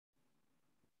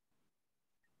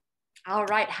All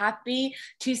right. Happy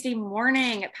Tuesday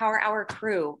morning, Power Hour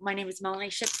crew. My name is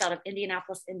Melanie Shipps out of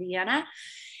Indianapolis, Indiana,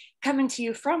 coming to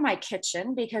you from my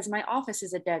kitchen because my office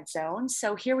is a dead zone.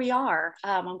 So here we are.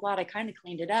 I'm glad I kind of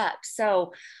cleaned it up.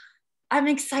 So I'm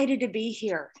excited to be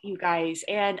here, you guys.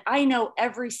 And I know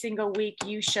every single week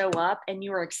you show up and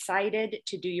you are excited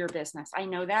to do your business. I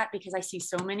know that because I see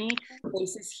so many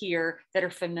faces here that are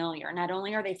familiar. Not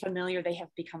only are they familiar, they have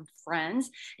become friends.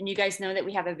 And you guys know that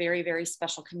we have a very, very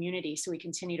special community. So we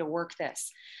continue to work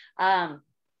this.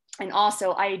 And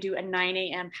also I do a 9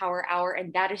 a.m. power hour,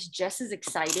 and that is just as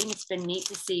exciting. It's been neat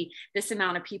to see this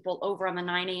amount of people over on the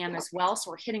 9 a.m. as well.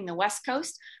 So we're hitting the West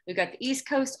Coast. We've got the East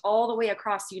Coast all the way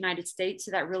across the United States.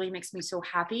 So that really makes me so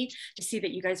happy to see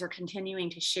that you guys are continuing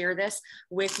to share this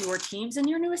with your teams and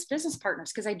your newest business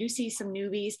partners, because I do see some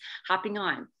newbies hopping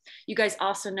on. You guys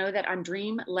also know that on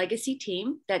Dream Legacy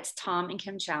Team, that's Tom and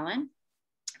Kim Challen.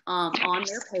 On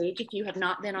their page, if you have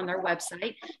not been on their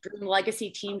website,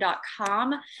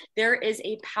 dreamlegacyteam.com, there is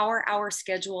a power hour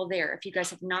schedule there. If you guys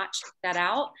have not checked that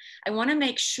out, I want to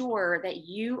make sure that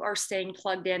you are staying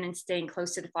plugged in and staying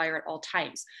close to the fire at all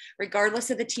times. Regardless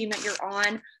of the team that you're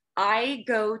on, I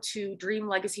go to Dream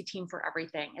Legacy Team for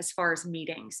everything as far as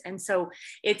meetings. And so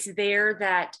it's there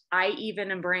that I even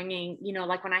am bringing,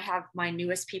 like when I have my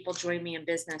newest people join me in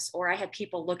business, or I have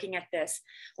people looking at this.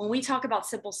 When we talk about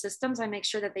simple systems, I make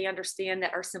sure that they understand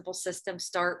that our simple system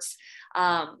starts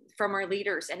from our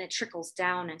leaders and it trickles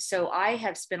down. And so I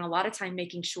have spent a lot of time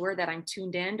making sure that I'm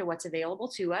tuned in to what's available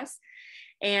to us.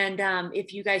 And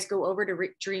if you guys go over to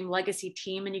Dream Legacy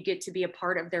Team and you get to be a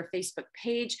part of their Facebook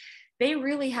page, they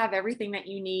really have everything that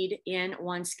you need in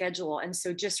one schedule. And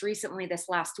so just recently, this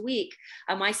last week,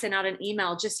 I sent out an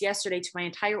email just yesterday to my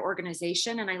entire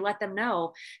organization, and I let them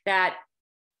know that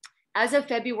as of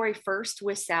February 1st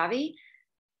with Savvy,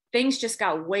 things just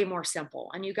got way more simple.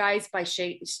 And you guys, by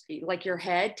like your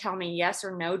head, tell me yes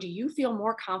or no. Do you feel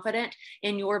more confident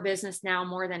in your business now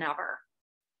more than ever?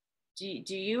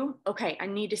 Do you? Okay, I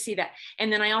need to see that.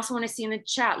 And then I also want to see in the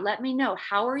chat, let me know,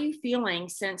 how are you feeling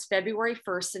since February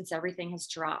 1st, since everything has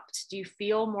dropped? Do you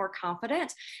feel more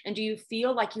confident? And do you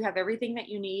feel like you have everything that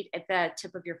you need at the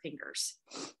tip of your fingers?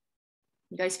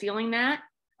 You guys feeling that?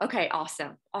 Okay,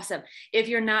 awesome. Awesome. If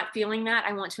you're not feeling that,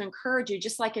 I want to encourage you,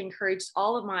 just like I encouraged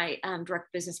all of my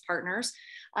direct business partners,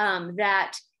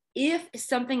 that if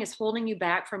something is holding you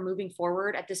back from moving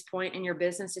forward at this point in your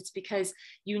business, it's because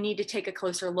you need to take a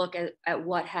closer look at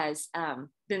what has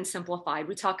been simplified.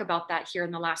 We talk about that here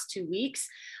in the last 2 weeks,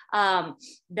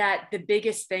 that the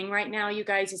biggest thing right now, you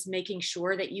guys, is making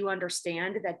sure that you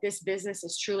understand that this business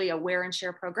is truly a wear and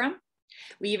share program.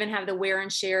 We even have the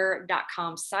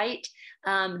wearandshare.com site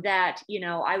that,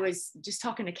 I was just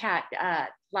talking to Kat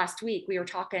last week. We were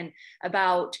talking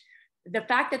about the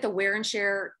fact that the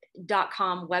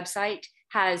wearandshare.com website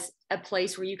has a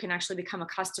place where you can actually become a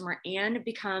customer and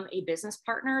become a business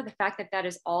partner. The fact that that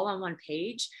is all on one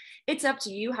page, it's up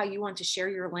to you how you want to share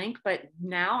your link. But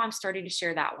now I'm starting to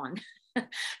share that one.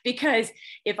 Because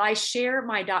if I share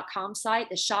my .com site,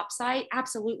 the shop site,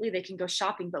 absolutely they can go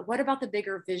shopping. But what about the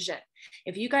bigger vision?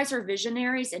 If you guys are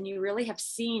visionaries and you really have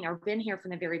seen or been here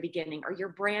from the very beginning, or you're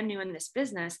brand new in this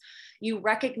business, you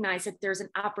recognize that there's an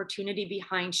opportunity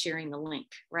behind sharing the link,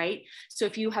 right? So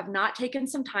if you have not taken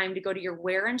some time to go to your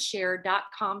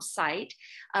wearandshare.com site,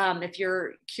 if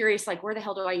you're curious, like, where the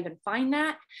hell do I even find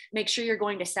that? Make sure you're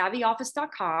going to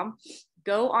savvyoffice.com.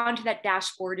 Go onto that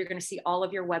dashboard. You're going to see all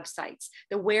of your websites.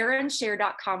 The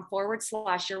wearandshare.com /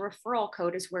 your referral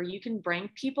code is where you can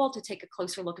bring people to take a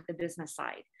closer look at the business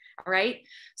side. All right.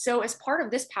 So as part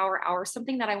of this power hour,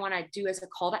 something that I want to do as a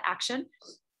call to action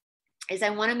is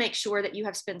I want to make sure that you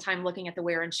have spent time looking at the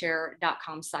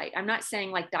wearandshare.com site. I'm not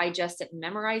saying like digest it and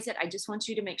memorize it. I just want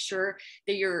you to make sure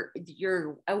that you're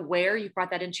aware, you've brought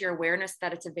that into your awareness,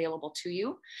 that it's available to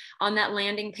you. On that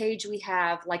landing page, we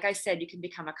have, like I said, you can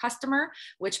become a customer,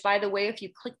 which, by the way, if you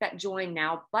click that join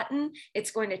now button,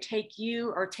 it's going to take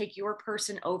you or take your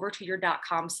person over to your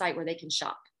 .com site where they can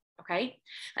shop. Okay.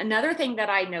 Another thing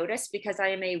that I noticed, because I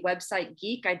am a website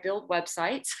geek, I build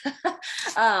websites.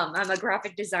 I'm a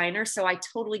graphic designer, so I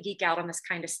totally geek out on this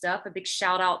kind of stuff. A big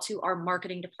shout out to our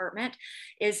marketing department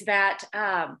is that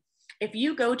if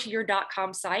you go to your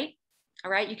 .com site,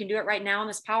 all right, you can do it right now in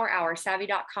this power hour,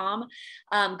 savvy.com,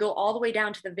 go all the way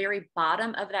down to the very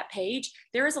bottom of that page.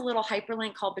 There is a little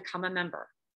hyperlink called Become a Member.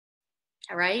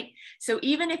 All right. So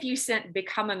even if you sent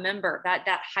become a member,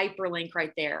 that hyperlink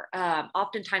right there,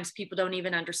 oftentimes people don't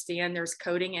even understand there's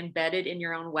coding embedded in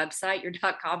your own website, your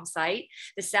 .com site,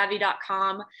 the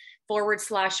savvy.com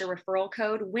 / a referral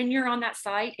code. When you're on that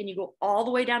site and you go all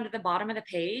the way down to the bottom of the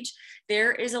page,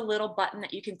 there is a little button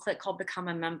that you can click called Become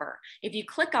a Member. If you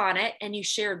click on it and you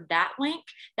share that link,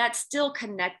 that's still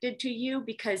connected to you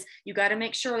because you got to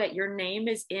make sure that your name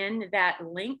is in that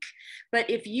link. But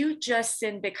if you just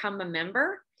send Become a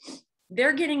Member,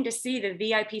 they're getting to see the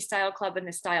VIP Style Club and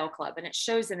the Style Club, and it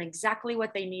shows them exactly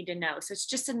what they need to know. So it's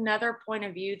just another point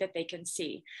of view that they can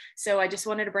see. So I just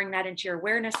wanted to bring that into your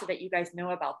awareness so that you guys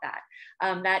know about that.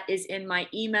 That is in my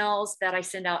emails that I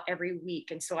send out every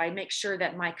week. And so I make sure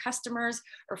that my customers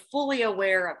are fully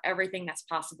aware of everything that's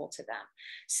possible to them.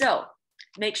 So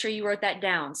make sure you wrote that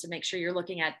down. So make sure you're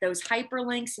looking at those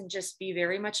hyperlinks and just be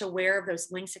very much aware of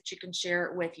those links that you can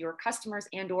share with your customers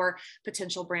and or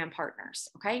potential brand partners,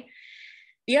 okay?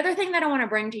 The other thing that I want to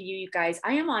bring to you, you guys,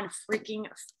 I am on freaking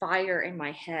fire in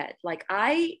my head. Like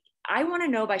I want to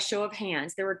know by show of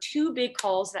hands, there were 2 big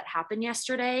calls that happened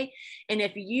yesterday. And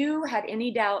if you had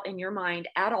any doubt in your mind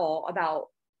at all about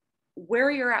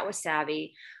where you're at with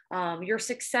Savvy, your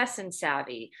success in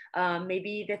Savvy,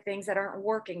 maybe the things that aren't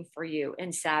working for you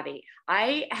in Savvy,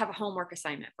 I have a homework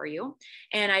assignment for you.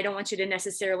 And I don't want you to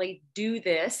necessarily do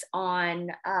this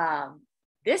on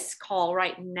this call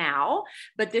right now,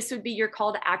 but this would be your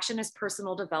call to action as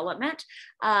personal development,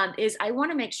 is I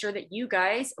want to make sure that you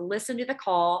guys listen to the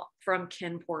call from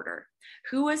Ken Porter.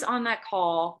 Who was on that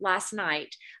call last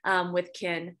night with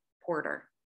Ken Porter?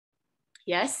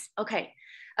 Yes? Okay.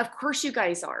 Of course you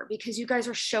guys are, because you guys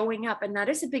are showing up. And that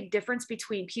is a big difference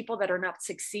between people that are not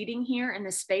succeeding here in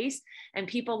this space and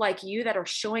people like you that are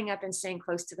showing up and staying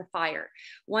close to the fire.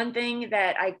 One thing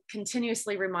that I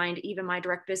continuously remind even my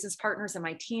direct business partners and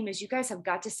my team is you guys have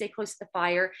got to stay close to the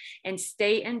fire and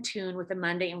stay in tune with the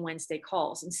Monday and Wednesday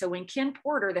calls. And so when Ken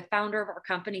Porter, the founder of our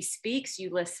company, speaks, you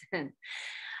listen.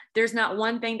 There's not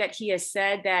one thing that he has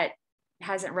said that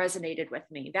hasn't resonated with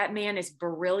me. That man is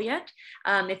brilliant.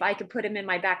 If I could put him in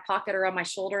my back pocket or on my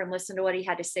shoulder and listen to what he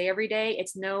had to say every day,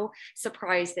 it's no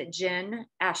surprise that Jen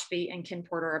Ashby and Ken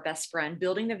Porter are best friend,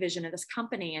 building the vision of this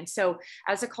company. And so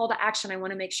as a call to action, I want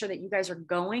to make sure that you guys are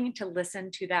going to listen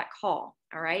to that call.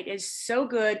 All right. It's so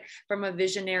good from a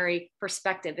visionary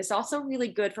perspective. It's also really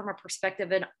good from a perspective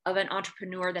of an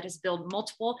entrepreneur that has built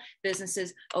multiple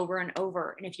businesses over and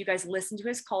over. And if you guys listen to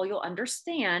his call, you'll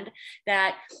understand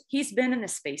that he's been in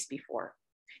this space before.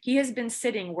 He has been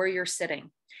sitting where you're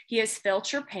sitting. He has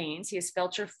felt your pains. He has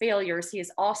felt your failures. He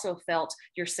has also felt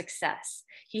your success.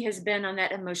 He has been on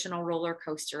that emotional roller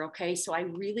coaster. Okay. So I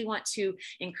really want to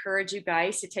encourage you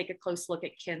guys to take a close look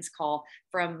at Ken's call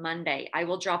from Monday. I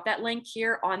will drop that link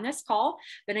here on this call,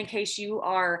 but in case you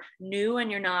are new and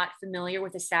you're not familiar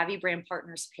with the Savvy Brand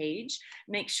Partners page,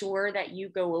 make sure that you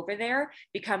go over there,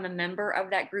 become a member of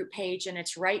that group page. And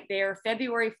it's right there,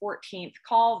 February 14th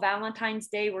call, Valentine's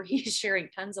Day, where he's sharing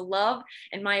tons of love.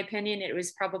 In my opinion, it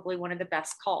was probably one of the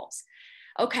best calls.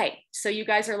 Okay, so you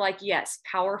guys are like, yes,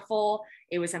 powerful.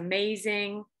 It was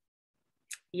amazing.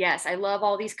 Yes, I love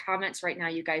all these comments right now,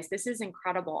 you guys. This is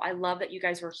incredible. I love that you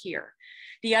guys were here.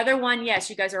 The other one, yes,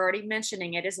 you guys are already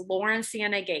mentioning it, is Lauren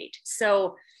Sienna-Gate.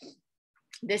 So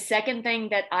the second thing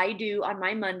that I do on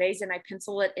my Mondays, and I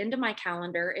pencil it into my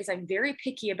calendar, is I'm very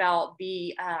picky about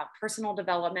the personal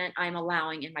development I'm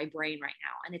allowing in my brain right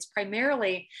now. And it's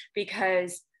primarily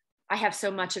because I have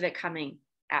so much of it coming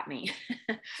at me.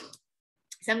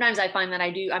 Sometimes I find that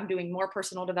I'm doing more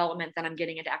personal development than I'm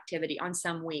getting into activity on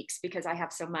some weeks because I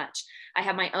have so much. I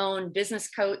have my own business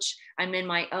coach. I'm in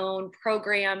my own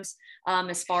programs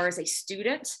as far as a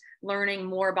student, learning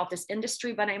more about this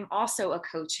industry, but I'm also a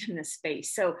coach in this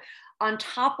space. So on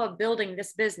top of building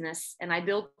this business, and I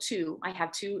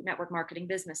have 2 network marketing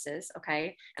businesses,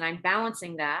 okay? And I'm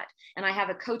balancing that. And I have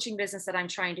a coaching business that I'm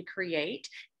trying to create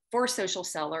for social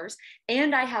sellers.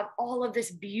 And I have all of this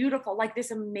beautiful, like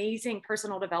this amazing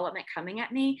personal development coming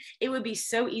at me. It would be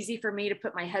so easy for me to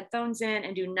put my headphones in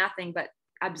and do nothing but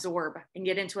absorb and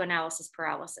get into analysis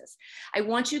paralysis. I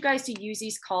want you guys to use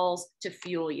these calls to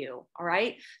fuel you. All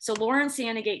right. So Lauren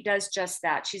Sienna-Gate does just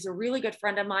that. She's a really good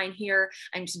friend of mine here.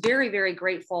 I'm very, very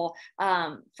grateful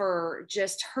for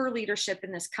just her leadership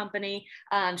in this company.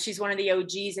 She's one of the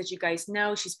OGs, as you guys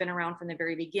know. She's been around from the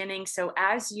very beginning. So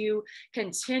as you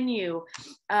continue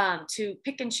to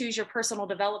pick and choose your personal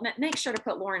development, make sure to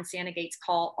put Lauren Sienna-Gate's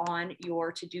call on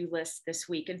your to-do list this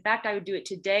week. In fact, I would do it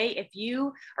today if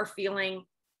you are feeling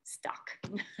stuck.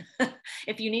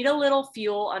 If you need a little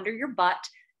fuel under your butt,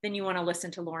 then you want to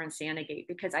listen to Lauren Sienna-Gate,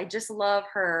 because I just love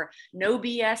her no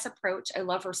BS approach. I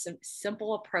love her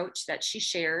simple approach that she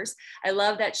shares. I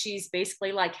love that she's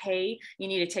basically like, hey, you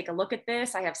need to take a look at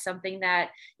this. I have something that,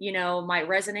 might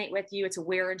resonate with you. It's a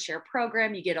wear and share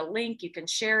program. You get a link, you can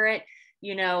share it.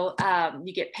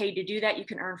 you get paid to do that. You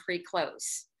can earn free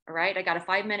clothes. All right. I got a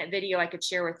 5-minute video I could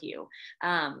share with you.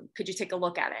 Could you take a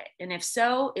look at it? And if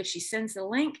so, if she sends the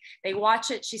link, they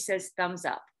watch it, she says thumbs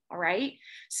up. All right.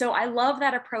 So I love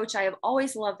that approach. I have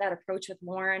always loved that approach with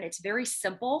Lauren. It's very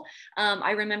simple.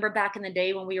 I remember back in the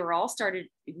day when we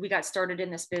got started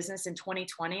in this business in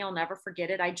 2020. I'll never forget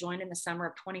it. I joined in the summer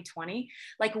of 2020.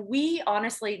 Like we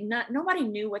honestly, nobody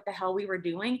knew what the hell we were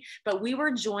doing, but we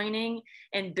were joining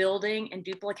and building and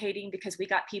duplicating because we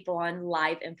got people on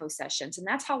live info sessions. And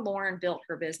that's how Lauren built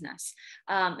her business.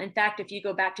 In fact, if you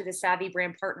go back to the Savvy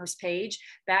Brand Partners page,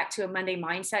 back to a Monday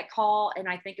Mindset call, and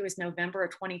I think it was November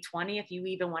of 2020, if you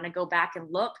even want to go back and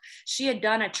look, she had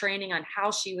done a training on how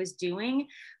she was doing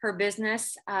her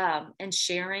business and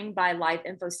sharing by live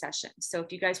info sessions. So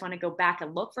if you guys want to go back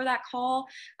and look for that call,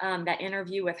 that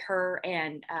interview with her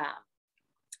and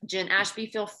Jen Ashby,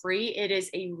 feel free. It is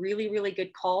a really, really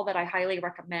good call that I highly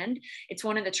recommend. It's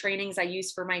one of the trainings I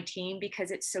use for my team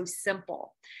because it's so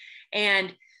simple.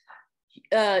 And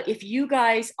if you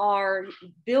guys are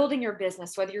building your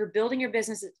business, whether you're building your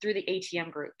business through the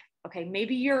ATM group, okay,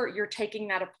 maybe you're taking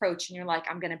that approach and you're like,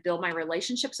 I'm going to build my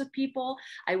relationships with people.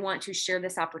 I want to share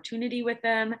this opportunity with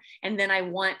them. And then I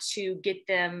want to get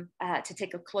them to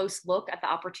take a close look at the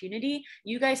opportunity.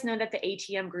 You guys know that the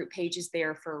ATM group page is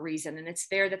there for a reason. And it's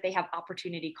there that they have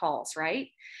opportunity calls, right?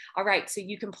 All right. So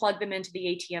you can plug them into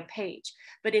the ATM page.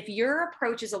 But if your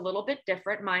approach is a little bit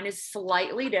different, mine is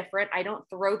slightly different. I don't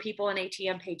throw people in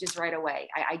ATM pages right away.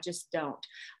 I just don't.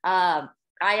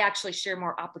 I actually share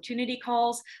more opportunity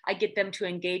calls. I get them to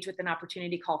engage with an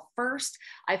opportunity call first.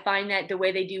 I find that the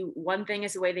way they do one thing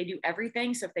is the way they do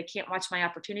everything. So if they can't watch my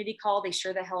opportunity call, they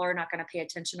sure the hell are not going to pay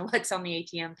attention to what's on the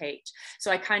ATM page. So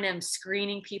I kind of am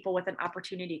screening people with an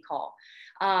opportunity call.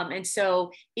 And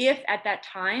so if at that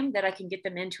time that I can get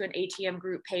them into an ATM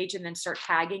group page and then start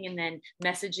tagging and then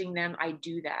messaging them, I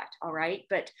do that. All right.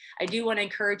 But I do want to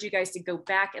encourage you guys to go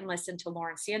back and listen to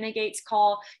Lauren Sandagate's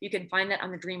call. You can find that on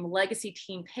the Dream Legacy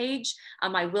team page.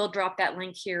 I will drop that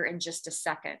link here in just a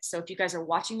second. So if you guys are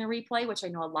watching the replay, which I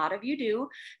know a lot of you do,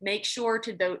 make sure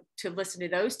to listen to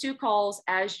those 2 calls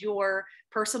as your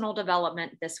personal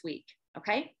development this week.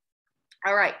 Okay.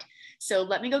 All right. So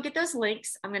let me go get those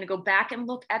links. I'm going to go back and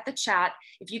look at the chat.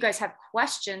 If you guys have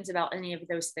questions about any of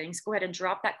those things, go ahead and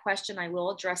drop that question. I will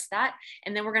address that.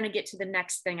 And then we're going to get to the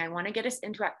next thing. I want to get us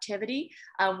into activity.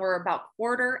 We're about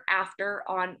quarter after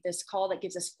on this call. That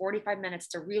gives us 45 minutes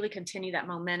to really continue that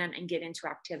momentum and get into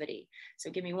activity.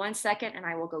 So give me 1 second and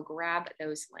I will go grab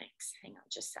those links. Hang on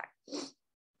just a sec.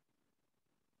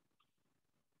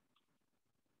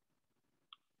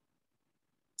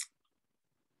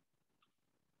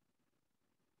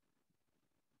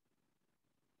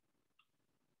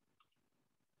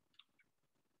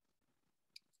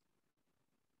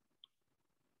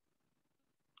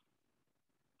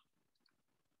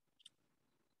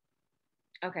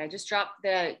 Okay, I just dropped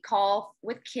the call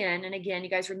with Ken. And again, you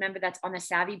guys remember that's on the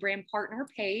Savvy Brand Partner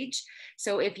page.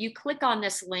 So if you click on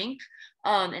this link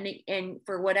and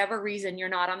for whatever reason you're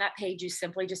not on that page, you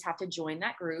simply just have to join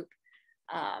that group.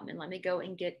 And let me go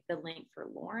and get the link for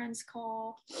Lauren's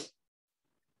call.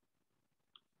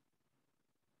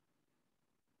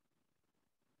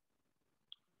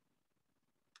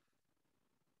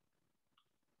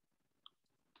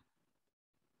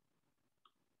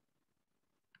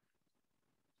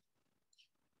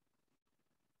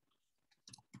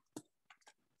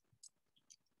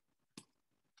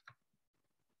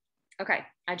 Okay,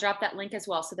 I dropped that link as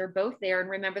well. So they're both there. And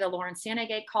remember, the Lauren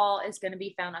Sandagate call is going to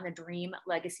be found on the Dream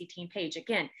Legacy team page.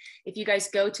 Again, if you guys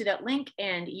go to that link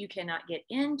and you cannot get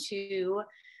into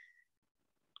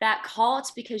that call,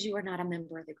 it's because you are not a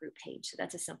member of the group page. So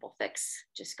that's a simple fix.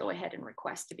 Just go ahead and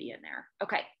request to be in there.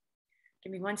 Okay,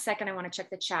 give me 1 second. I want to check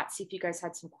the chat, see if you guys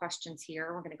had some questions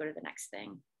here. We're going to go to the next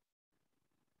thing.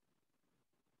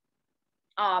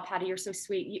 Oh, Patty, you're so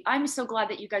sweet. I'm so glad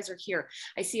that you guys are here.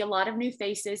 I see a lot of new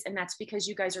faces, and that's because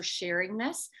you guys are sharing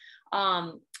this.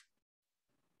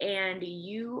 And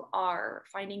you are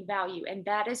finding value. And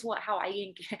that is that's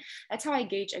how I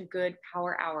gauge a good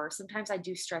power hour. Sometimes I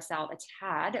do stress out a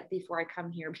tad before I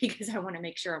come here because I want to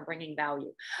make sure I'm bringing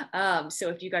value. So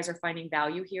if you guys are finding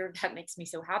value here, that makes me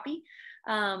so happy.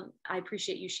 I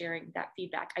appreciate you sharing that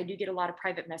feedback. I do get a lot of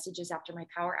private messages after my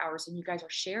power hours, and you guys are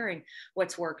sharing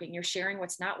what's working. You're sharing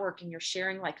what's not working. You're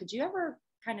sharing like, could you ever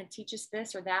kind of teach us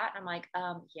this or that? I'm like,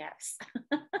 yes,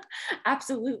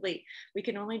 absolutely. We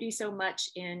can only do so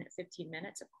much in 15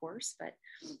 minutes, of course, but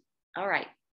all right.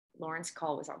 Lauren's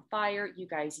call was on fire. You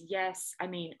guys, yes. I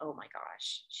mean, oh my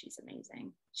gosh, she's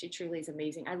amazing. She truly is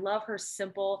amazing. I love her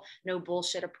simple, no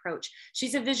bullshit approach.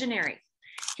 She's a visionary.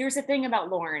 Here's the thing about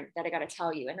Lauren that I got to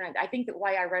tell you. And I think that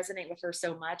why I resonate with her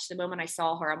so much, the moment I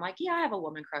saw her, I'm like, yeah, I have a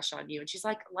woman crush on you. And she's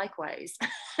like, likewise.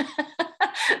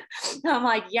 I'm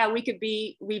like, yeah,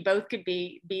 we both could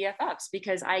be BFFs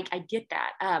because I get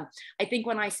that. I think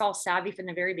when I saw Savvy from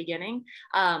the very beginning,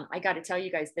 I got to tell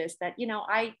you guys this, that,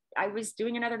 I was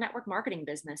doing another network marketing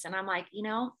business. And I'm like,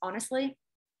 honestly,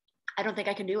 I don't think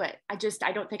I can do it. I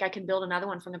don't think I can build another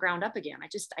one from the ground up again.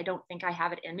 I don't think I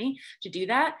have it in me to do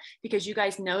that, because you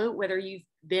guys know, whether you've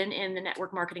been in the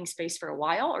network marketing space for a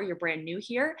while or you're brand new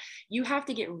here, you have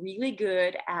to get really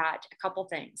good at a couple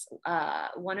things.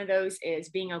 One of those is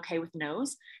being okay with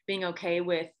no's, being okay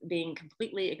with being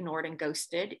completely ignored and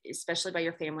ghosted, especially by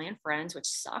your family and friends, which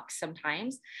sucks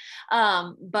sometimes.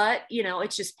 But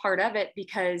it's just part of it,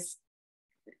 because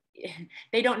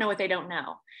they don't know what they don't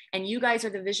know. And you guys are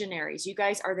the visionaries. You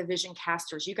guys are the vision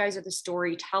casters. You guys are the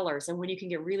storytellers. And when you can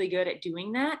get really good at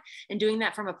doing that, and doing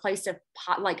that from a place of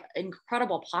like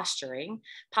incredible posturing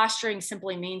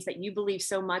simply means that you believe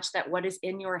so much that what is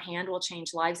in your hand will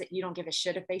change lives, that you don't give a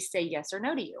shit if they say yes or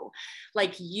no to you.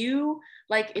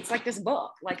 It's like this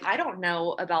book. Like, I don't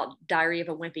know about Diary of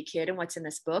a Wimpy Kid and what's in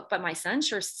this book, but my son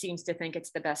sure seems to think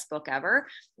it's the best book ever.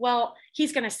 Well,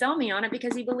 he's going to sell me on it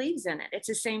because he believes in it. It's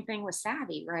the same thing with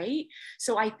Savvy, right?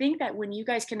 So I think that when you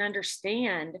guys can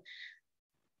understand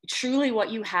truly what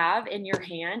you have in your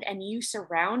hand, and you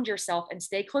surround yourself and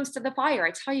stay close to the fire,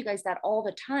 I tell you guys that all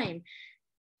the time,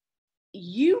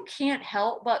 you can't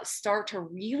help but start to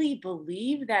really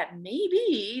believe that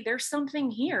maybe there's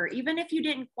something here. Even if you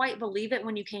didn't quite believe it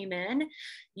when you came in,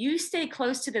 you stay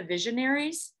close to the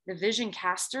visionaries, the vision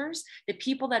casters, the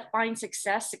people that find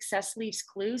success leaves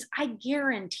clues. I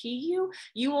guarantee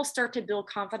you will start to build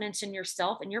confidence in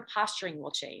yourself, and your posturing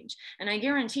will change. And I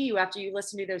guarantee you, after you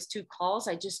listen to those 2 calls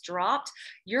I just dropped,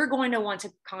 you're going to want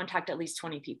to contact at least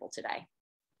 20 people today.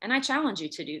 And I challenge you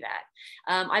to do that.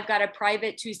 I've got a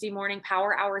private Tuesday morning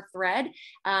power hour thread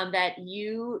that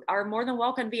you are more than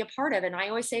welcome to be a part of. And I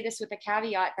always say this with a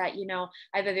caveat that,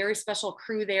 I have a very special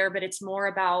crew there, but it's more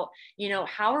about,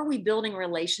 how are we building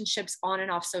relationships on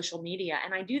and off social media?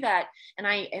 And I do that. And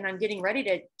I'm getting ready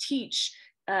to teach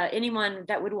anyone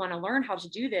that would want to learn how to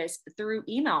do this through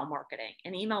email marketing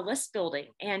and email list building.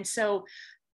 And so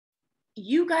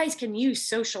you guys can use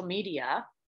social media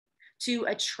to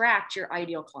attract your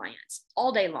ideal clients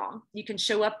all day long. You can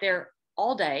show up there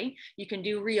all day. You can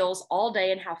do reels all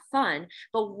day and have fun.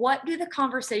 But what do the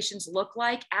conversations look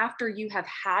like after you have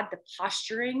had the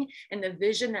posturing and the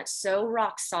vision that's so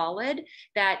rock solid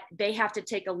that they have to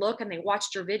take a look and they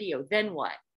watched your video? Then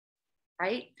what?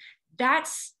 Right?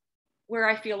 That's where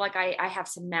I feel like I have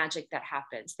some magic that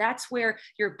happens. That's where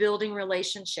you're building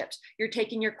relationships. You're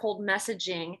taking your cold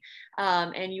messaging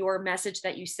and your message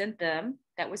that you sent them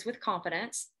that was with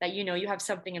confidence, that you have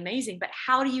something amazing, but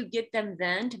how do you get them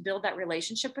then to build that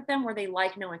relationship with them where they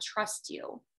like, know, and trust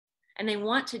you, and they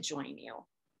want to join you,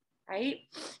 right?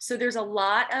 So there's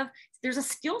a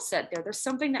skill set there. There's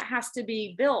something that has to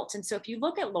be built. And so if you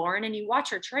look at Lauren and you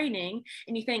watch her training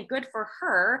and you think, good for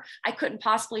her, I couldn't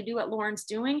possibly do what Lauren's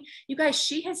doing. You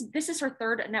guys, this is her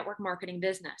 3rd network marketing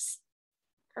business,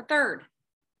 her 3rd,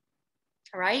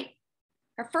 all right?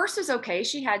 Her 1st is okay.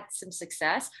 She had some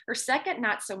success. Her 2nd,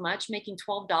 not so much, making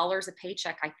 $12 a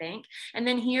paycheck, I think. And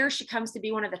then here she comes to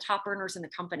be one of the top earners in the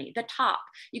company. The top,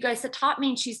 you guys, the top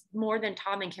means she's more than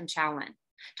Tom and Kim Challen.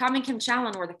 Tom and Kim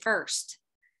Challen were the 1st.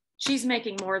 She's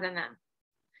making more than them.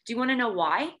 Do you want to know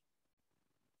why?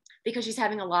 Because she's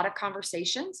having a lot of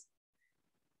conversations.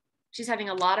 She's having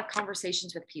a lot of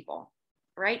conversations with people,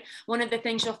 right? One of the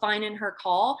things you'll find in her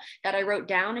call that I wrote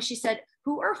down is she said,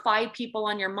 who are 5 people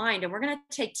on your mind? And we're going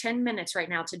to take 10 minutes right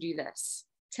now to do this.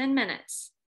 10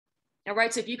 minutes. All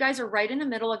right. So if you guys are right in the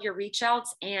middle of your reach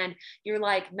outs and you're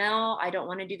like, Mel, I don't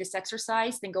want to do this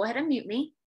exercise, then go ahead and mute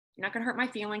me. You're not going to hurt my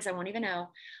feelings. I won't even know.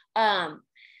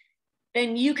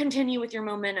 Then you continue with your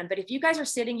momentum. But if you guys are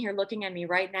sitting here looking at me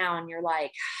right now and you're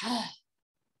like,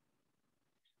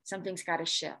 something's got to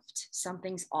shift.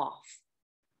 Something's off.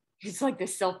 It's like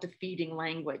this self-defeating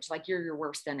language, like you're your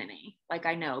worst enemy. Like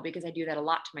I know, because I do that a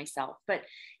lot to myself. But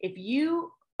if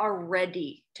you are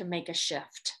ready to make a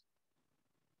shift,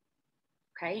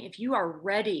 okay, if you are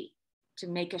ready to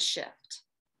make a shift,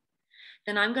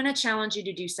 then I'm going to challenge you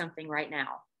to do something right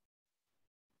now.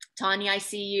 Tanya, I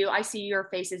see you. I see your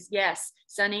faces. Yes.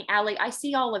 Sunny, Allie, I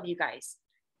see all of you guys.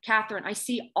 Catherine, I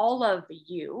see all of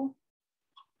you.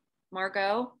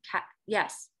 Margot,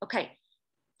 yes. Okay.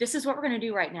 This is what we're going to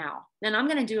do right now. Then I'm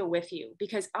going to do it with you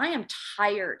because I am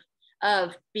tired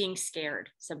of being scared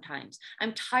sometimes.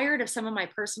 I'm tired of some of my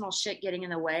personal shit getting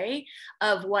in the way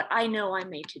of what I know I'm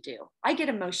made to do. I get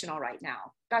emotional right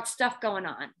now, got stuff going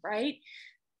on, right?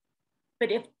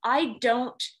 But if I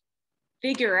don't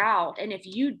figure out, and if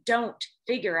you don't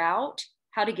figure out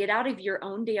how to get out of your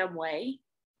own damn way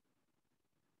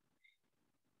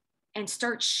and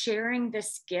start sharing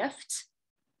this gift,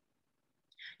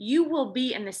 you will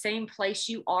be in the same place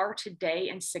you are today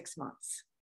in 6 months.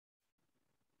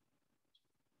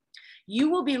 You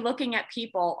will be looking at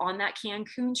people on that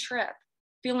Cancun trip,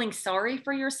 feeling sorry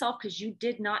for yourself because you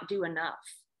did not do enough.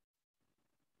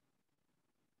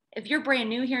 If you're brand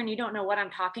new here and you don't know what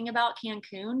I'm talking about,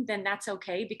 Cancun, then that's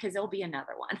okay, because there'll be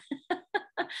another one.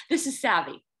 This is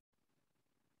Savvy.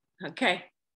 Okay.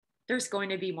 There's going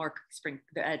to be more spring,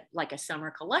 like a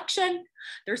summer collection.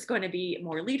 There's going to be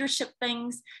more leadership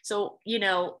things. So, you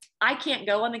know, I can't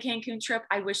go on the Cancun trip.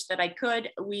 I wish that I could.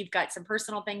 We've got some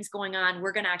personal things going on.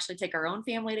 We're going to actually take our own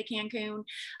family to Cancun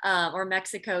or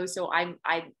Mexico. So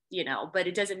you know, but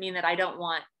it doesn't mean that I don't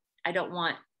want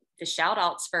the shout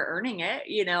outs for earning it.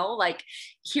 You know, like,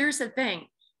 here's the thing.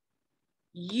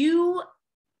 You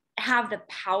have the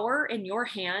power in your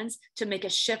hands to make a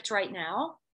shift right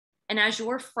now. And as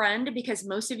your friend, because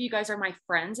most of you guys are my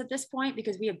friends at this point,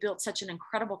 because we have built such an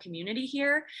incredible community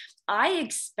here, I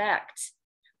expect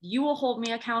you will hold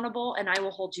me accountable and I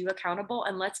will hold you accountable.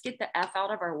 And let's get the F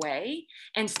out of our way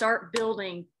and start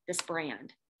building this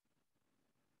brand.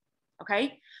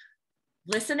 Okay.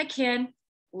 Listen to Ken,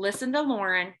 listen to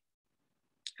Lauren.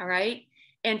 All right.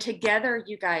 And together,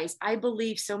 you guys, I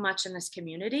believe so much in this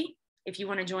community. If you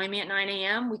want to join me at 9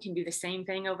 a.m., we can do the same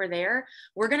thing over there.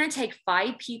 We're going to take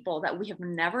 5 people that we have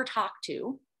never talked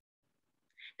to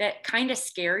that kind of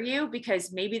scare you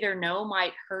because maybe their no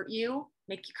might hurt you,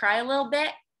 make you cry a little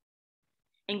bit,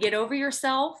 and get over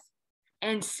yourself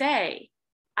and say,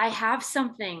 I have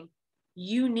something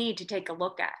you need to take a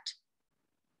look at.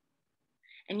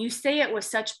 And you say it with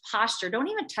such posture. Don't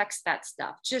even text that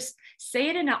stuff. Just say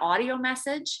it in an audio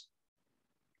message.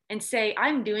 And say,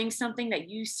 I'm doing something that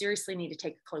you seriously need to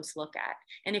take a close look at.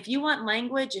 And if you want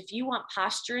language, if you want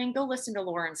posturing, go listen to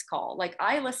Lauren's call. Like,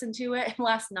 I listened to it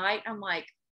last night. I'm like,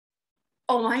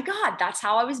 oh my God, that's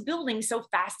how I was building so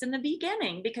fast in the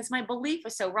beginning, because my belief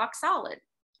was so rock solid,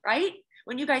 right?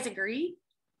 Wouldn't you guys agree?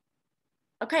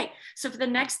 Okay, so for the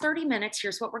next 30 minutes,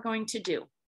 here's what we're going to do.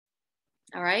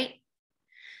 All right.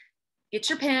 Get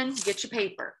your pen, get your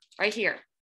paper right here.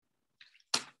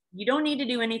 You don't need to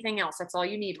do anything else. That's all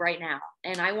you need right now.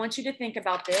 And I want you to think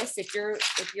about this. If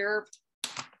you're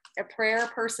a prayer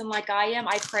person like I am,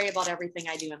 I pray about everything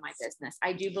I do in my business.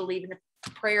 I do believe in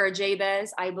the prayer of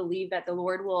Jabez. I believe that the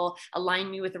Lord will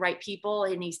align me with the right people,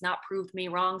 and he's not proved me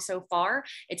wrong so far.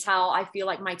 It's how I feel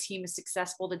like my team is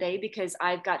successful today, because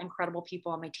I've got incredible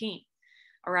people on my team.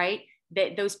 All right.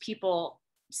 Those people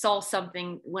saw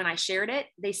something when I shared it.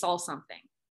 They saw something.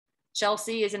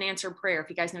 Chelsea is an answered prayer. If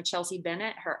you guys know Chelsea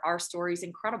Bennett, our story is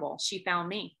incredible. She found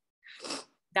me.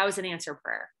 That was an answered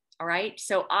prayer. All right.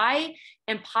 So I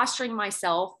am posturing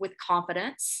myself with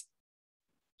confidence,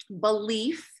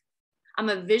 belief. I'm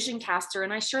a vision caster,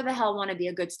 and I sure the hell want to be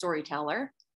a good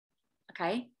storyteller.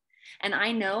 Okay. And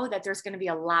I know that there's going to be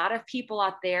a lot of people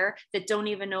out there that don't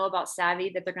even know about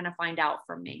Savvy that they're going to find out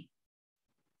from me.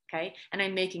 Okay. And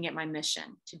I'm making it my mission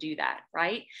to do that.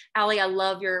 Right. Allie, I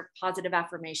love your positive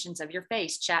affirmations of your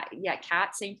face. Chat. Yeah.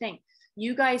 Kat, same thing.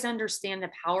 You guys understand the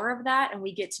power of that, and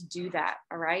we get to do that.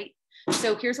 All right.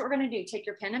 So here's what we're going to do. Take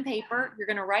your pen and paper. You're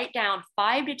going to write down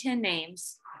 5 to 10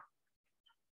 names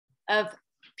of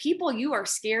people you are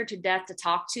scared to death to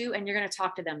talk to, and you're going to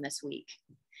talk to them this week.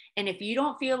 And if you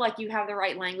don't feel like you have the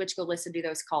right language, go listen to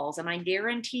those calls. And I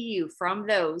guarantee you, from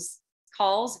those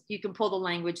calls, you can pull the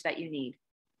language that you need.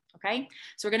 Okay,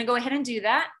 so we're going to go ahead and do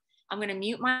that. I'm going to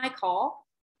mute my call.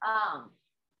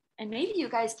 And maybe you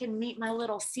guys can meet my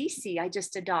little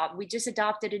Cece we just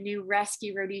adopted a new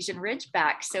rescue Rhodesian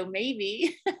Ridgeback. So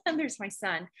maybe, there's my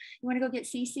son. You want to go get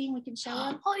Cece and we can show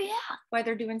him? Oh yeah. While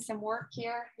they're doing some work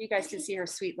here. You guys can see her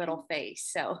sweet little face.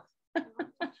 So,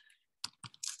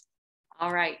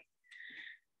 all right.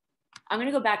 I'm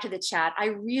going to go back to the chat. I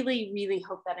really, really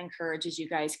hope that encourages you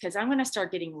guys, because I'm going to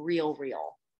start getting real,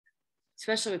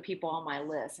 especially with people on my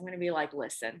list. I'm going to be like,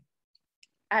 listen,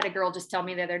 I had a girl just tell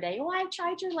me the other day, oh, I've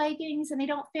tried your leggings and they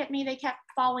don't fit me. They kept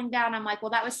falling down. I'm like,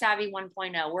 well, that was Savvy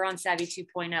 1.0. We're on Savvy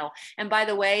 2.0. And by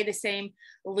the way, the same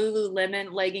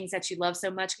Lululemon leggings that you love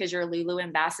so much because you're a Lulu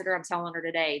ambassador, I'm telling her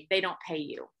today, they don't pay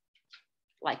you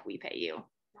like we pay you.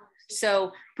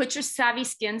 So put your Savvy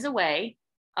skins away.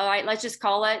 All right, let's just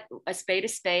call it a spade a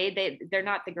spade. They're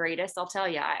not the greatest, I'll tell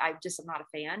you. I just am not a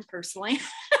fan personally.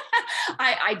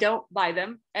 I don't buy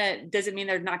them. Doesn't mean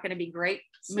they're not going to be great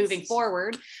moving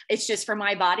forward. It's just for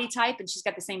my body type, and she's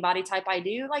got the same body type I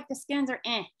do. Like the skins are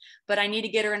but I need to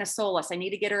get her in a Solus. I need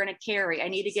to get her in a Carry. I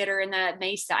need to get her in the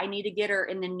Mesa. I need to get her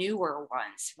in the newer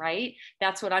ones, right?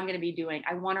 That's what I'm going to be doing.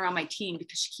 I want her on my team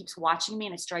because she keeps watching me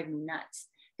and it's driving me nuts.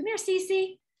 Come here,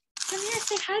 Cece. Come here,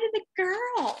 say hi to the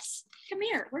girls. Come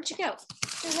here. Where'd you go?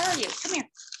 Where are you? Come here.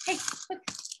 Hey, look,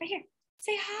 right here.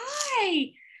 Say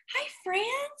hi. Hi,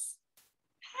 friends.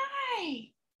 Hi.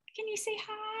 Can you say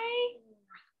hi?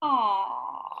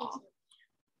 Aw.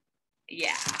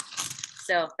 Yeah.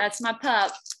 So that's my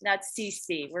pup. That's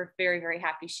Cece. We're very, very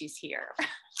happy she's here. I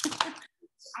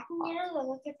can get a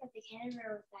look at the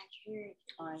camera with that shirt.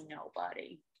 I know,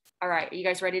 buddy. All right. Are you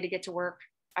guys ready to get to work?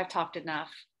 I've talked enough.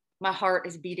 My heart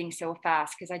is beating so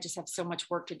fast because I just have so much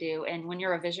work to do. And when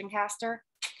you're a vision caster,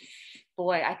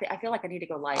 boy, I feel like I need to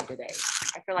go live today.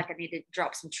 I feel like I need to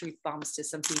drop some truth bombs to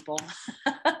some people.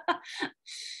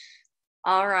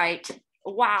 All right.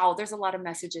 Wow, there's a lot of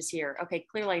messages here. Okay,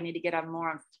 clearly I need to get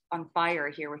on fire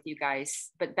here with you guys.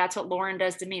 But that's what Lauren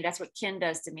does to me. That's what Ken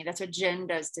does to me. That's what Jen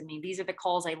does to me. These are the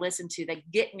calls I listen to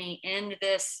that get me in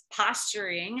this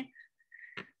posturing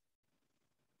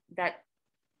that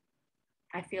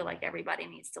I feel like everybody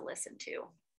needs to listen to.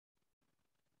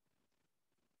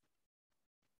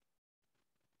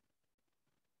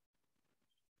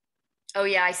 Oh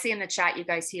yeah, I see in the chat, you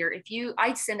guys here.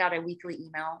 I send out a weekly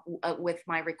email with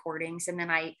my recordings, and then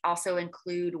I also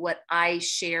include what I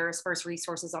share as first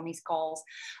resources on these calls.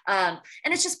 And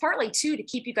it's just partly too to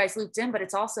keep you guys looped in, but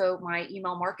it's also my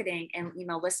email marketing and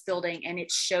email list building, and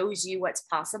it shows you what's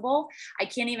possible. I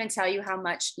can't even tell you how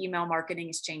much email marketing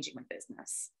is changing with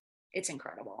business. It's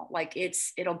incredible. Like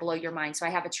it'll blow your mind. So I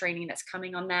have a training that's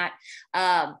coming on that.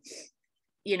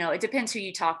 You know, it depends who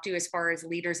you talk to as far as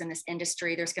leaders in this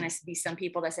industry. There's going to be some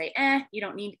people that say, you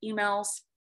don't need emails.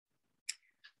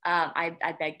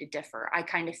 I beg to differ. I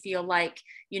kind of feel like,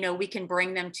 you know, we can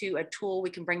bring them to a tool,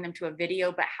 we can bring them to a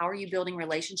video, but how are you building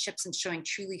relationships and showing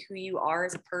truly who you are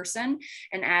as a person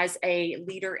and as a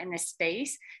leader in this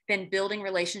space? Then building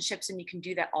relationships, and you can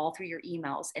do that all through your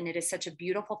emails. And it is such a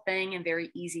beautiful thing and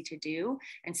very easy to do.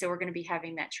 And so we're going to be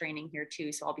having that training here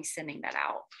too. So I'll be sending that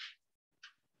out.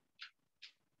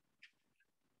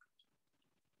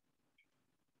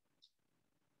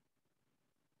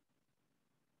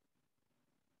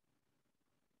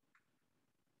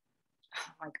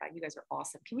 Oh my God, you guys are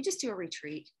awesome. Can we just do a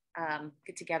retreat?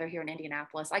 Get together here in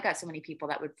Indianapolis. I got so many people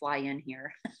that would fly in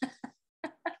here.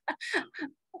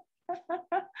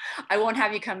 I won't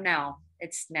have you come now.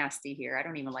 It's nasty here. I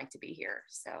don't even like to be here.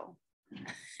 So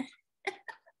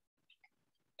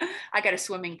I got a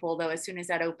swimming pool though. As soon as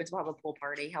that opens, we'll have a pool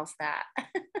party. How's that?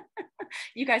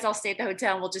 You guys all stay at the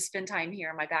hotel and we'll just spend time here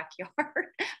in my backyard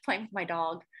playing with my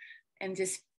dog and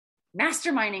just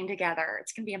masterminding together.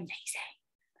 It's going to be amazing.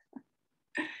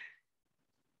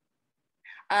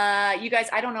 You guys,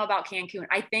 I don't know about Cancun.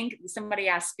 I think somebody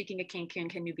asked, speaking of Cancun,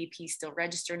 can UBP still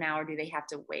register now or do they have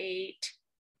to wait?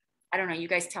 I don't know. You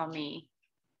guys tell me.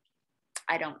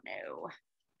 I don't know.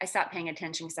 I stopped paying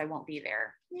attention because I won't be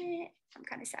there. I'm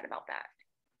kind of sad about that.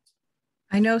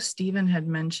 I know Stephen had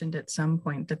mentioned at some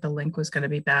point that the link was going to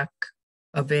be back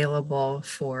available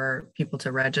for people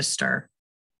to register.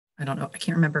 I don't know. I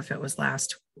can't remember if it was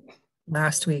last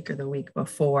week or the week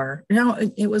before. No,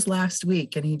 it was last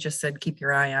week. And he just said, keep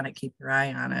your eye on it. Keep your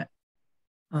eye on it.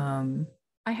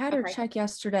 I had her check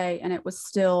yesterday and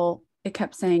it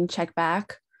kept saying check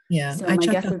back. Yeah. So my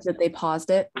guess is that they paused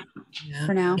it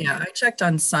for now. Yeah. I checked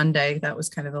on Sunday. That was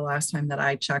kind of the last time that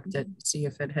I checked it to see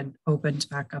if it had opened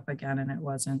back up again, and it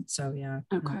wasn't. So yeah.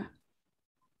 Okay.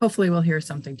 Hopefully we'll hear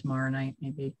something tomorrow night,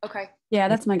 maybe. Okay. Yeah,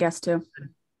 that's my guess too.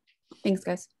 Thanks,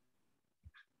 guys.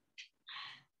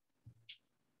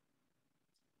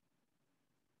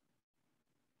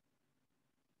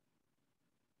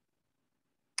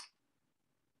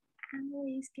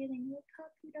 Emily's getting a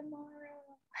puppy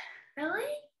tomorrow.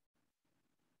 Really?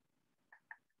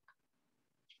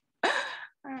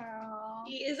 Oh.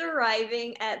 He is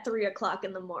arriving at 3 o'clock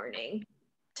in the morning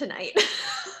tonight.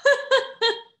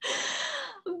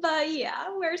 But yeah,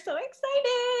 we're so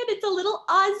excited. It's a little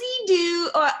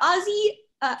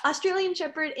Australian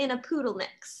Shepherd in a poodle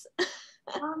mix.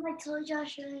 Mom, I told you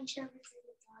Australian Shepherds are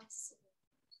the dogs.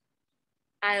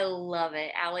 I love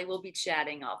it. Allie will be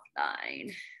chatting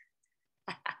offline.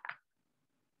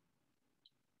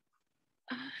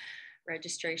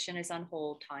 Registration is on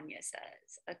hold, Tanya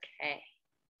says. Okay.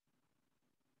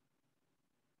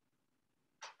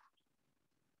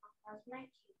 How's my cute?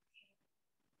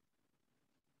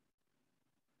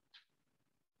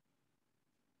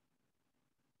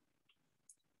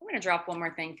 I'm going to drop one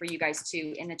more thing for you guys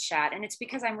too in the chat. And it's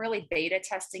because I'm really beta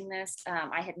testing this.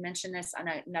 I had mentioned this on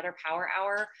another Power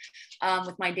Hour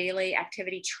with my daily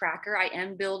activity tracker. I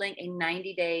am building a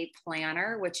 90-day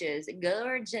planner, which is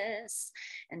gorgeous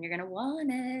and you're going to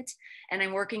want it. And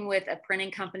I'm working with a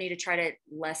printing company to try to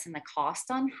lessen the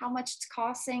cost on how much it's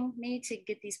costing me to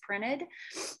get these printed.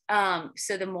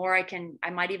 So the more I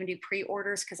might even do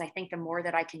pre-orders, because I think the more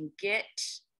that I can get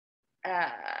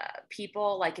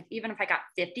people, like even if I got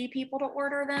 50 people to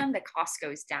order them, the cost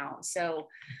goes down. So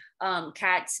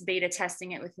Kat's beta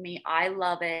testing it with me. I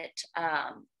love it.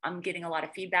 I'm getting a lot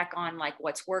of feedback on like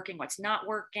what's working, what's not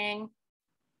working.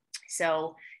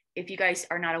 So if you guys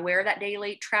are not aware of that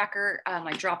daily tracker,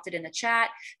 I dropped it in the chat.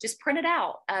 Just print it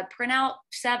out, print out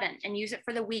 7 and use it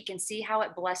for the week and see how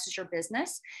it blesses your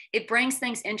business. It brings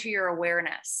things into your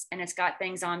awareness, and it's got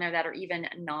things on there that are even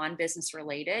non-business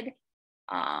related.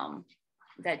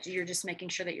 That you're just making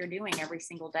sure that you're doing every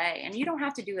single day. And you don't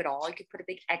have to do it all. You could put a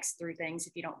big X through things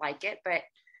if you don't like it. But if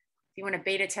you want to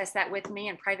beta test that with me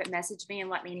and private message me and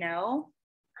let me know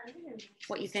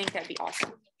what you think, that'd be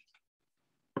awesome.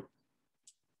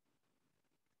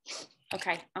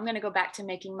 Okay, I'm going to go back to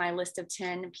making my list of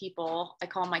 10 people. I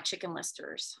call my chicken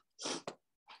listers.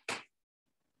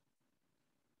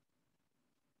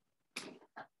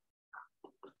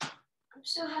 I'm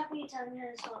so happy you told me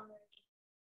this already.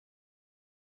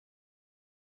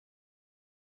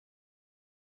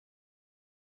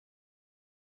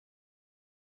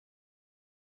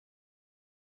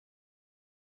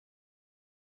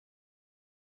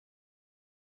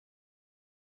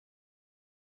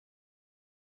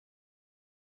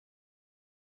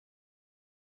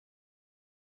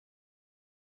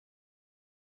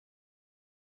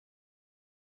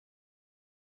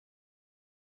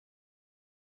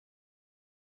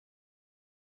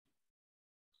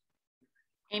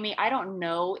 Amy, I don't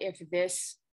know if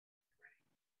this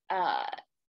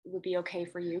would be okay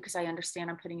for you, because I understand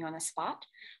I'm putting you on the spot,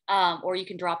 or you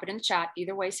can drop it in the chat.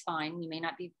 Either way is fine.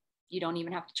 You don't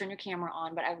even have to turn your camera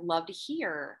on, but I'd love to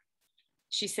hear.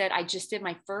 She said, I just did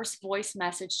my first voice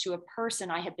message to a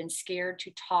person I had been scared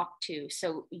to talk to.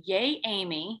 So yay,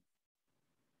 Amy.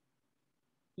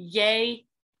 Yay,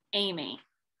 Amy.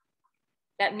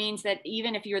 That means that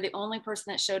even if you're the only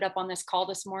person that showed up on this call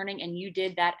this morning and you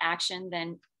did that action,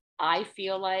 then I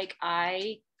feel like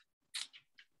I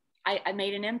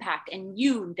made an impact. And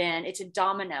you, then it's a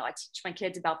domino. I teach my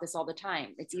kids about this all the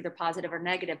time. It's either positive or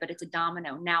negative, but it's a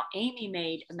domino. Now, Amy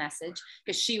made a message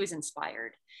because she was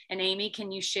inspired. And Amy,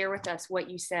 can you share with us what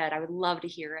you said? I would love to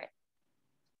hear it.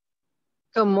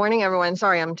 Good morning, everyone.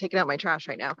 Sorry, I'm taking out my trash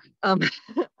right now.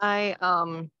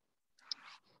 I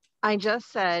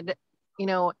just said, you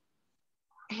know,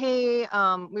 hey,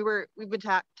 we've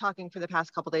been talking for the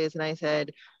past couple days, and I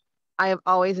said, I have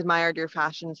always admired your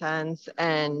fashion sense,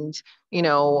 and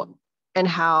and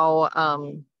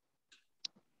how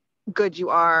good you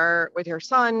are with your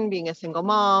son, being a single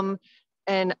mom.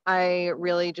 And I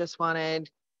really just wanted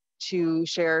to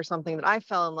share something that I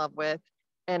fell in love with,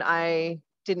 and I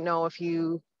didn't know if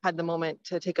you had the moment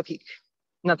to take a peek.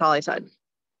 And that's all I said.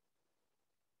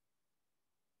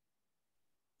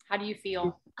 How do you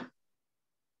feel?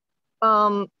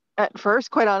 At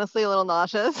first, quite honestly, a little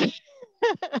nauseous.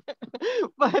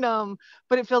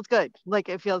 but it feels good. Like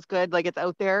it feels good. Like it's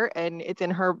out there and it's in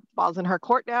her balls in her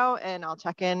court now. And I'll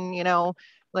check in,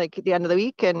 like at the end of the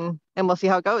week, and we'll see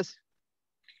how it goes.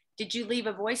 Did you leave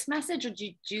a voice message, or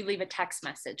did you leave a text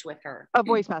message with her? A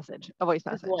voice message. A voice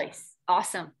message. A voice.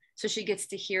 Awesome. So she gets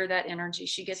to hear that energy.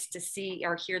 She gets to see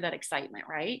or hear that excitement,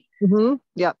 right? Mm-hmm.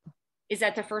 Yep. Is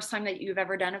that the first time that you've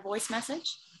ever done a voice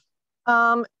message?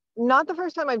 Not the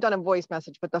first time I've done a voice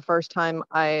message, but the first time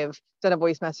I've done a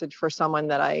voice message for someone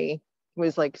that I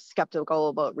was like skeptical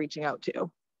about reaching out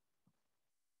to.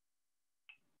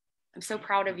 I'm so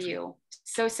proud of you.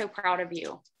 So proud of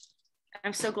you.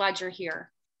 I'm so glad you're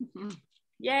here.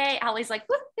 Yay. Allie's like,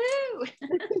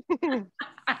 woohoo.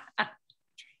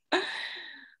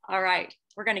 All right.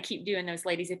 We're going to keep doing those,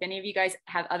 ladies. If any of you guys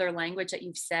have other language that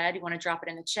you've said, you want to drop it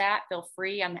in the chat, feel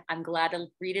free. I'm glad to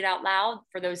read it out loud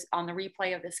for those on the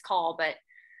replay of this call, but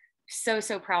so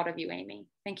proud of you, Amy.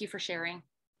 Thank you for sharing.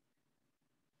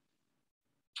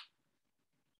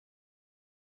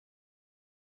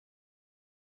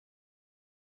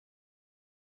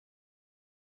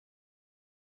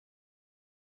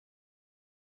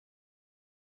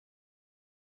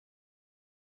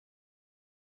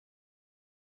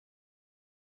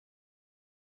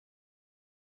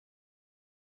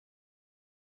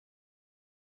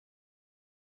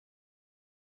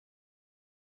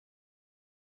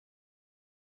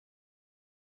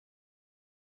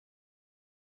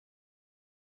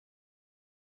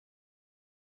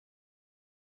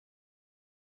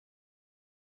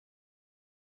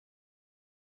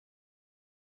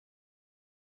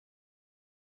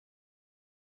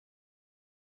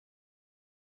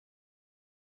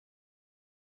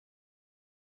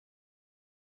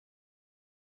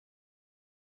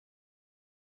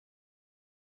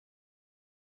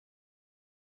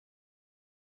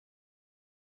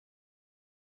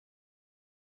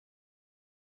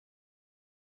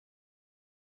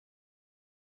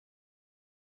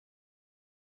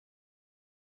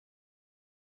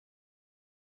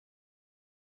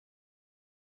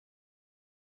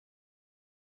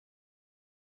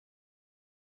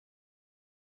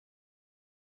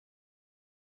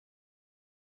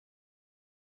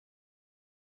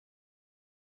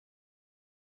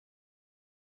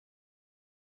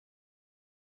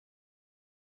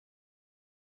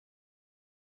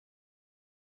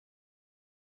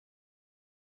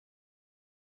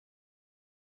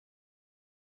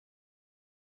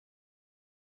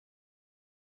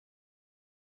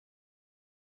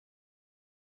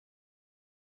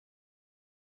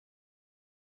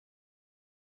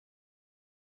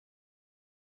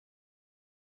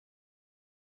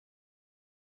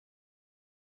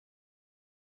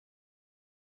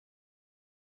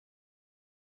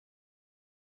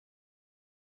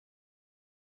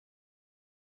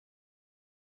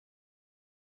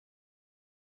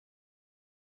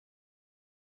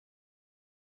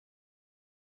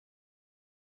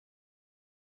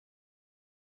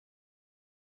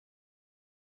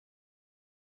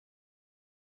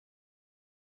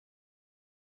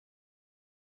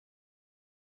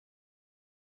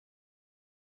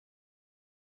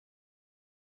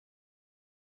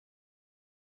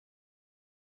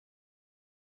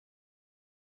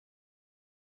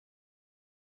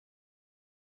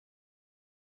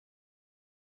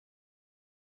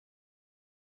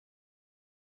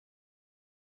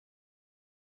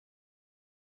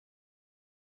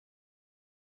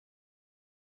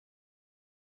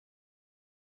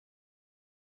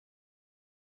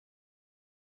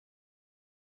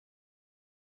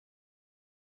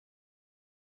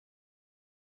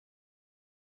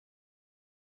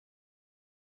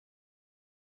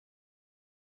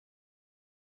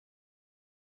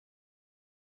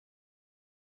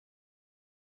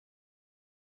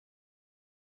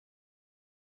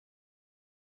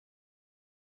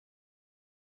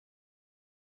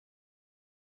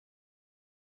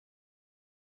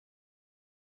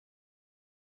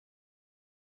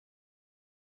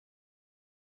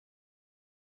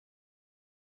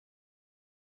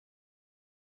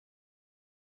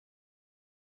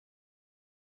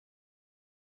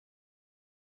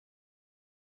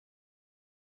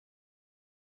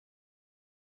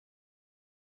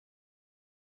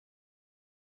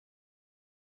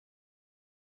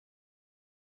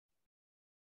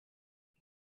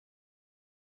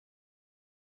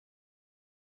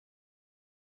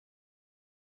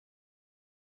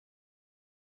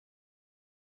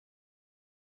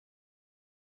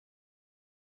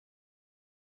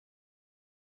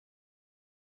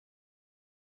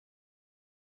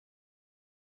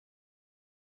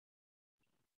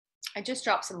 I just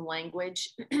dropped some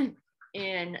language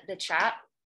in the chat,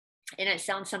 and it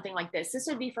sounds something like this. This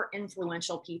would be for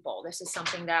influential people. This is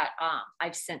something that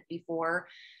I've sent before.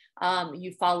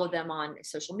 You follow them on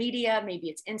social media. Maybe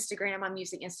it's Instagram. I'm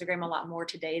using Instagram a lot more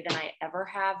today than I ever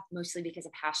have, mostly because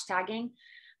of hashtagging.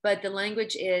 But the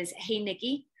language is, hey,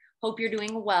 Nikki, hope you're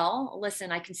doing well.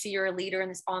 Listen, I can see you're a leader in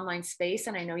this online space,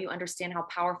 and I know you understand how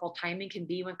powerful timing can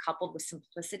be when coupled with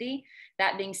simplicity.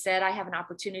 That being said, I have an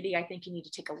opportunity I think you need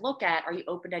to take a look at. Are you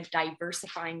open to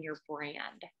diversifying your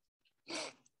brand?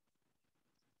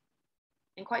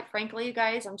 And quite frankly, you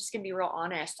guys, I'm just going to be real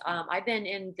honest. I've been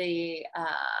in the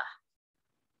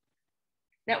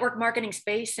network marketing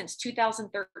space since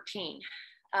 2013.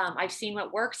 I've seen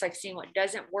what works. I've seen what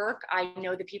doesn't work. I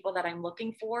know the people that I'm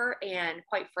looking for. And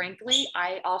quite frankly,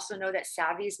 I also know that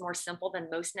savvy is more simple than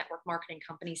most network marketing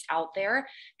companies out there.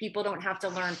 People don't have to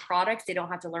learn products. They don't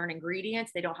have to learn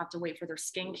ingredients. They don't have to wait for their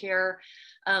skincare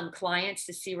clients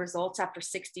to see results after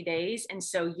 60 days. And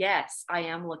so, yes, I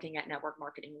am looking at network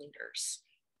marketing leaders.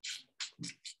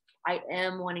 I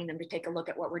am wanting them to take a look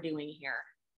at what we're doing here.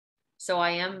 So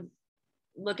I am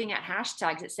looking at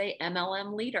hashtags that say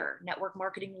MLM leader, network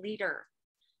marketing leader,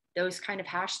 those kind of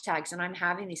hashtags. And I'm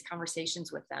having these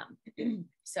conversations with them.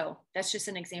 So that's just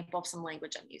an example of some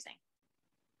language I'm using.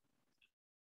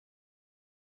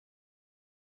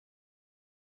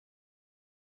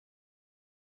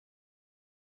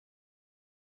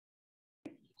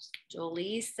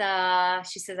 Jolisa,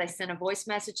 she says, I sent a voice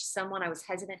message to someone I was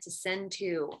hesitant to send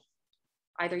to.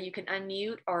 Either you can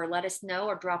unmute or let us know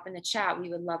or drop in the chat. We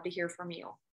would love to hear from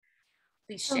you.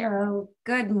 Please share. Hello,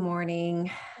 good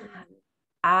morning.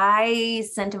 I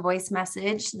sent a voice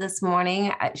message this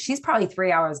morning. She's probably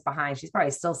 3 hours behind. She's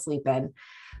probably still sleeping,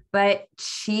 but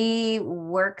she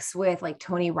works with like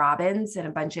Tony Robbins and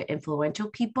a bunch of influential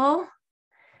people.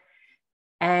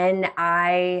 And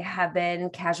I have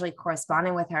been casually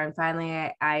corresponding with her. And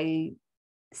finally, I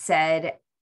said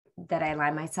that I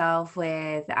align myself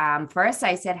with, first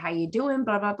I said, how you doing,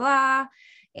 blah, blah, blah.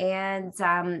 And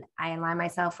I align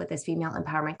myself with this female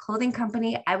empowerment clothing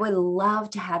company. I would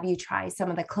love to have you try some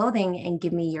of the clothing and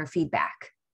give me your feedback.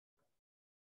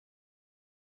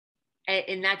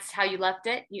 And that's how you left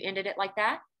it? You ended it like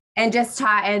that? And just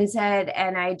taught and said,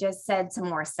 and I just said some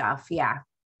more stuff. Yeah.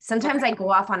 Sometimes I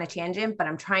go off on a tangent, but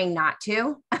I'm trying not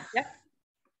to. Yep.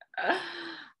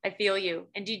 I feel you.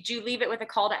 And did you leave it with a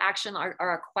call to action or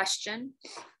a question?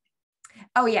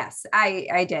 Oh, yes,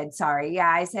 I did. Sorry. Yeah.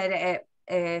 I said,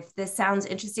 if this sounds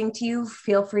interesting to you,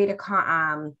 feel free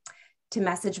to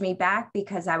message me back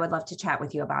because I would love to chat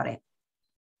with you about it.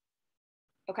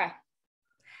 Okay.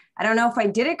 I don't know if I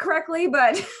did it correctly,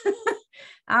 but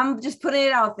I'm just putting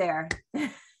it out there.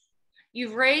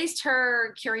 You've raised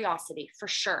her curiosity for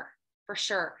sure. For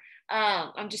sure.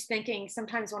 I'm just thinking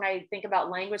sometimes when I think about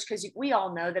language, because we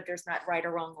all know that there's not right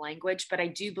or wrong language, but I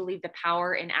do believe the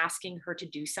power in asking her to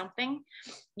do something.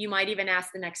 You might even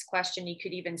ask the next question. You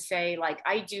could even say, like,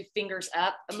 I do fingers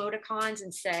up emoticons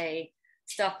and say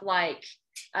stuff like,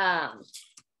 I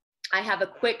have a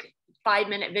quick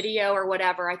 5-minute video or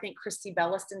whatever. I think Christy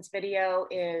Belliston's video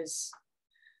is,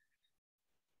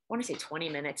 I want to say 20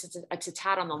 minutes. It's a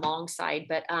tad on the long side,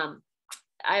 but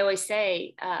I always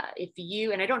say, if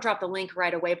you, and I don't drop the link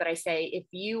right away, but I say, if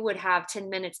you would have 10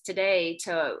 minutes today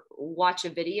to watch a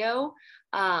video,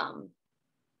 I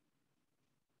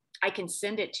can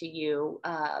send it to you.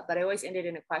 But I always end it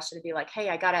in a question to be like, hey,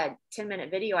 I got a 10-minute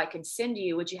video I can send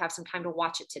you. Would you have some time to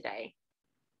watch it today?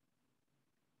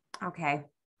 Okay.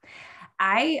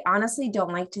 I honestly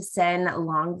don't like to send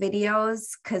long videos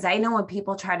because I know when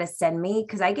people try to send me,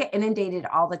 because I get inundated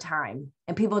all the time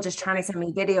and people just trying to send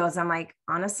me videos. I'm like,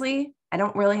 honestly, I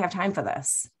don't really have time for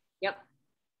this. Yep.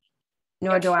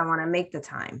 Nor do I want to make the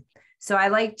time. So I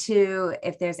like to,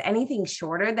 if there's anything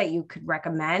shorter that you could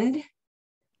recommend.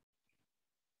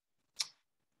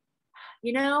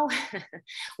 You know,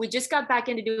 we just got back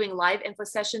into doing live info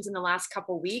sessions in the last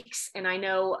couple of weeks. And I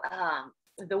know,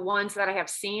 the ones that I have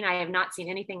seen, I have not seen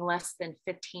anything less than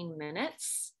 15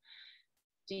 minutes.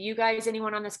 Do you guys,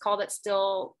 anyone on this call that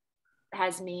still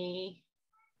has me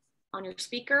on your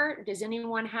speaker? Does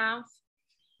anyone have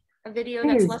a video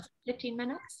that's less than 15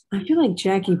 minutes? I feel like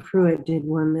Jackie Pruitt did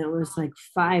one that was like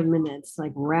 5 minutes,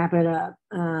 like wrap it up.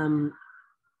 I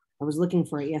was looking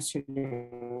for it yesterday,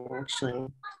 actually.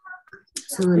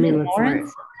 So let me look for it.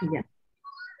 Yeah.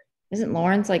 Isn't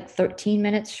Lauren's like 13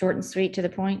 minutes, short and sweet to the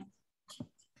point?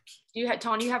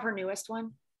 Tawny, you have her newest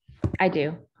one? I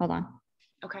do. Hold on.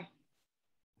 Okay.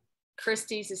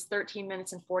 Christie's is 13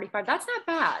 minutes and 45. That's not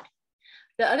bad.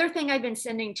 The other thing I've been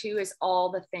sending to is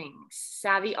All the Things,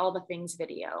 Savvy All the Things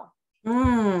video.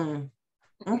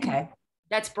 Okay.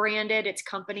 That's branded, it's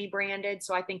company branded.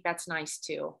 So I think that's nice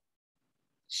too.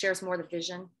 Shares more the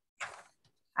vision.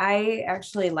 I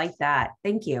actually like that.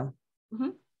 Thank you.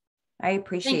 Mhm. I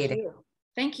appreciate it.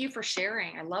 Thank you for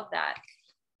sharing. I love that.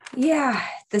 Yeah,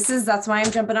 that's why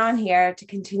I'm jumping on here to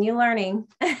continue learning.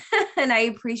 And I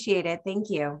appreciate it. Thank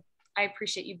you. I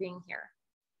appreciate you being here.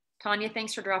 Tanya,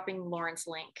 thanks for dropping Lauren's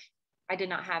link. I did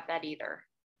not have that either.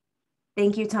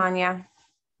 Thank you, Tanya.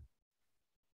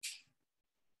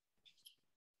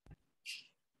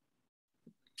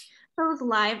 Those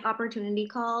live opportunity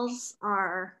calls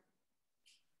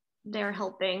they're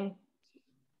helping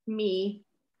me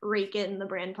rake in the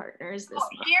brand partners this month.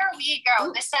 Here we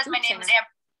go. This says my name is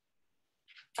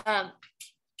Amber.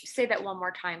 Say that one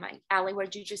more time. Allie, what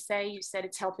did you just say? You said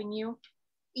it's helping you?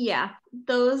 Yeah,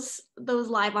 those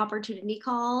live opportunity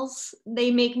calls,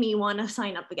 they make me want to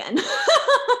sign up again.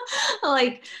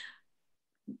 Like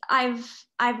I've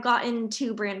gotten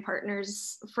 2 brand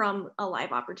partners from a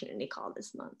live opportunity call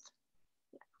this month.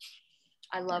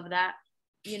 I love that.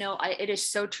 You know, it is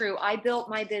so true. I built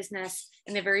my business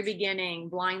in the very beginning,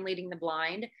 blind leading the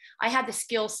blind. I had the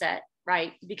skill set,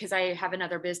 right? Because I have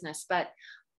another business, but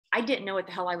I didn't know what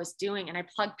the hell I was doing. And I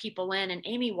plugged people in, and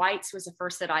Amy White's was the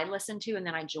first that I listened to. And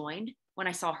then I joined when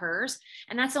I saw hers.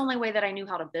 And that's the only way that I knew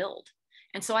how to build.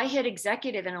 And so I hit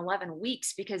executive in 11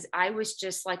 weeks because I was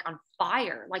just like on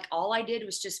fire. Like all I did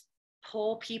was just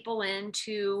pull people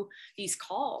into these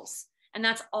calls. And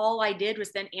that's all I did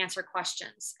was then answer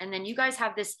questions. And then you guys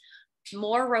have this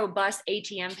more robust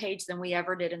ATM page than we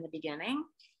ever did in the beginning.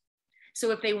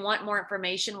 So if they want more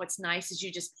information, what's nice is you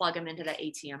just plug them into the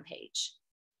ATM page.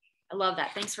 I love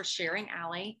that. Thanks for sharing,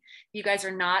 Allie. If you guys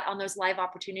are not on those live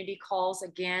opportunity calls,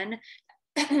 again,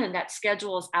 that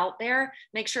schedule is out there.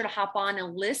 Make sure to hop on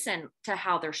and listen to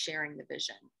how they're sharing the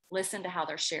vision. Listen to how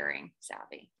they're sharing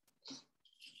Savvy.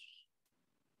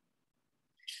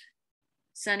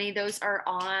 Sunny, those are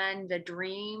on the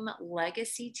Dream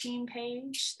Legacy team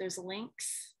page. Those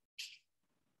links.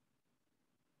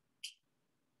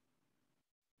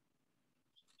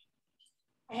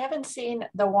 I haven't seen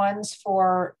the ones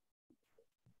for,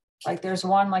 like there's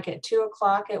one like at 2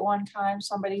 o'clock at one time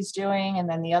somebody's doing, and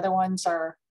then the other ones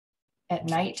are at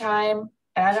nighttime.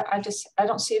 And I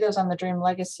don't see those on the Dream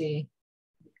Legacy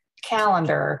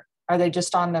calendar. Are they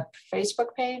just on the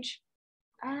Facebook page?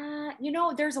 You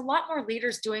know, there's a lot more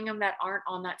leaders doing them that aren't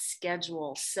on that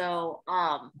schedule. So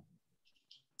I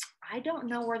don't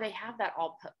know where they have that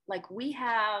all put. Like we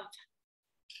have.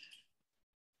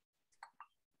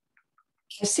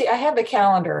 I have the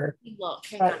calendar. Look,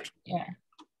 hang on. Yeah.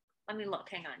 Let me look,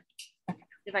 hang on. Okay.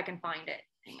 If I can find it,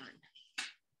 hang on.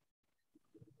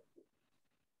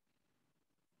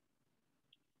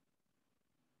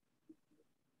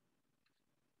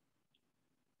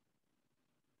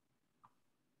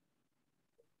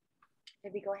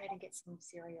 Maybe go ahead and get some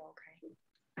cereal, okay?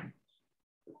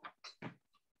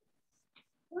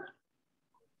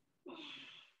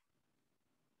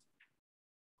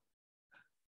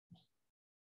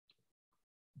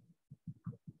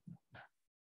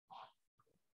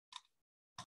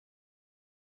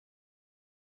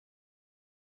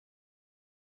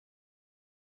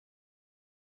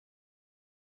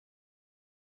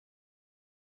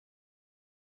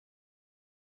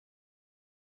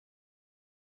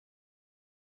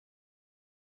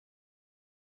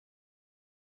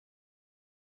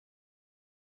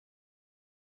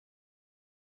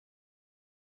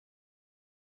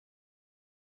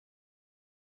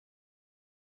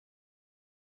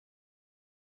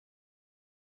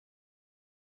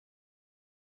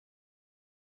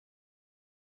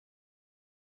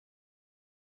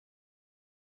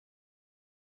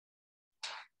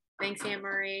 Thanks, Anne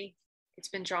Marie. It's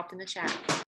been dropped in the chat.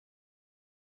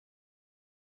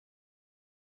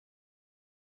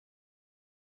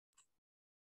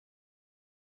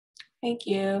 Thank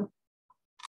you.